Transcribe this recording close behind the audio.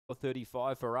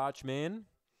$35 for Archman.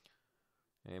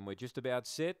 And we're just about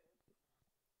set.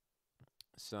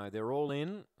 So they're all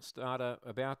in. Starter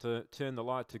about to turn the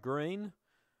light to green.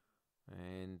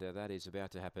 And that is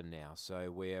about to happen now.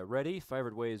 So we're ready.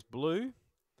 Favourite wears blue.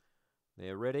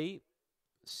 They're ready.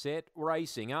 Set,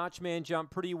 racing. Archman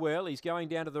jumped pretty well. He's going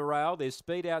down to the rail. There's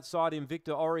speed outside him.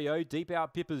 Victor Oreo. Deep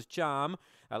out Pippa's Charm.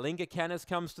 Alinga Canis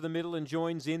comes to the middle and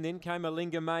joins in. Then came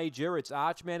Alinga Major. It's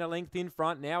Archman a length in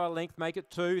front. Now a length. Make it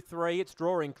 2, 3. It's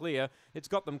drawing clear. It's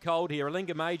got them cold here.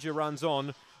 Alinga Major runs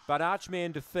on. But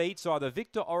Archman defeats either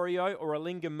Victor Oreo or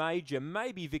Alinga Major.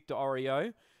 Maybe Victor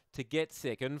Oreo to get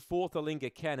second. Fourth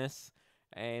Alinga Canis.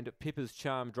 And Pippa's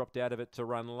Charm dropped out of it to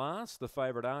run last. The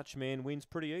favourite Archman wins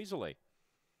pretty easily.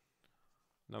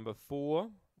 Number 4,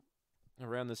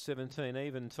 around the 17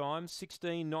 even time,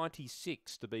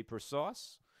 16.96 to be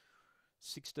precise.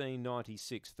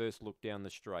 16.96, first look down the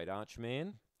straight.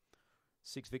 Archman.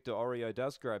 6 Victor Oreo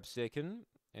does grab second,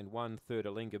 and 1/3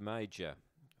 Alinga Major.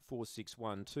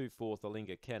 4-6-1-2, fourth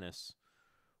Alinga Canis.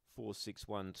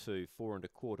 4-6-1-2, 4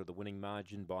 1/4 the winning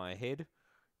margin by a head. It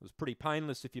was pretty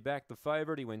painless if you backed the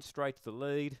favourite. He went straight to the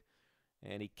lead,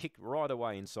 and he kicked right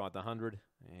away inside the 100,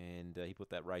 and he put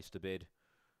that race to bed.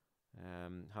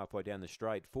 Halfway down the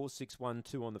straight.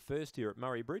 4-6-1-2 on the first here at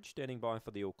Murray-Bridge, standing by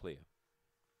for the all clear.